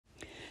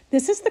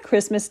This is the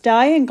Christmas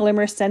Die and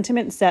Glimmer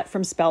sentiment set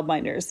from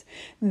Spellbinders.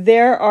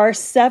 There are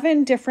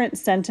 7 different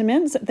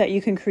sentiments that you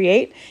can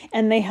create,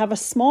 and they have a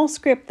small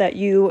script that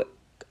you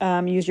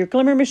use your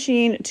Glimmer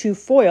machine to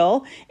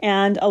foil,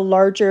 and a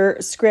larger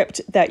script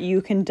that you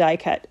can die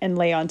cut and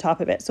lay on top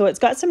of it. So it's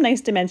got some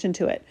nice dimension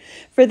to it.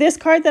 For this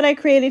card that I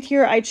created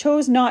here, I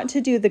chose not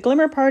to do the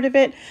Glimmer part of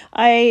it.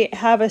 I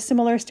have a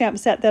similar stamp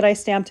set that I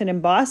stamped and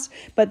embossed,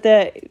 but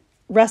the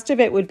rest of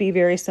it would be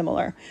very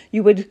similar.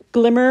 You would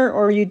glimmer,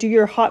 or you do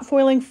your hot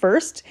foiling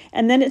first,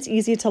 and then it's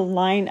easy to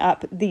line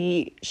up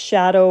the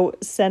shadow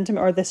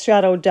sentiment or the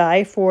shadow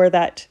die for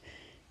that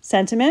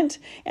sentiment,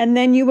 and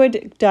then you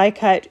would die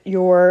cut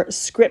your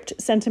script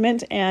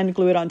sentiment and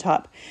glue it on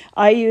top.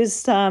 I used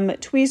some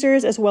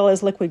tweezers as well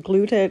as liquid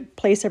glue to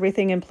place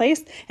everything in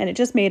place, and it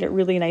just made it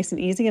really nice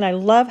and easy, and I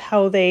love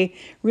how they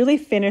really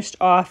finished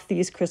off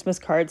these Christmas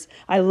cards.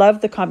 I love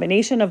the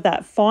combination of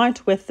that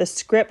font with the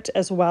script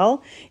as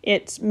well.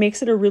 It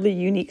makes it a really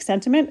unique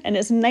sentiment, and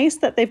it's nice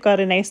that they've got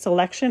a nice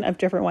selection of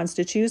different ones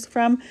to choose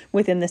from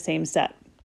within the same set.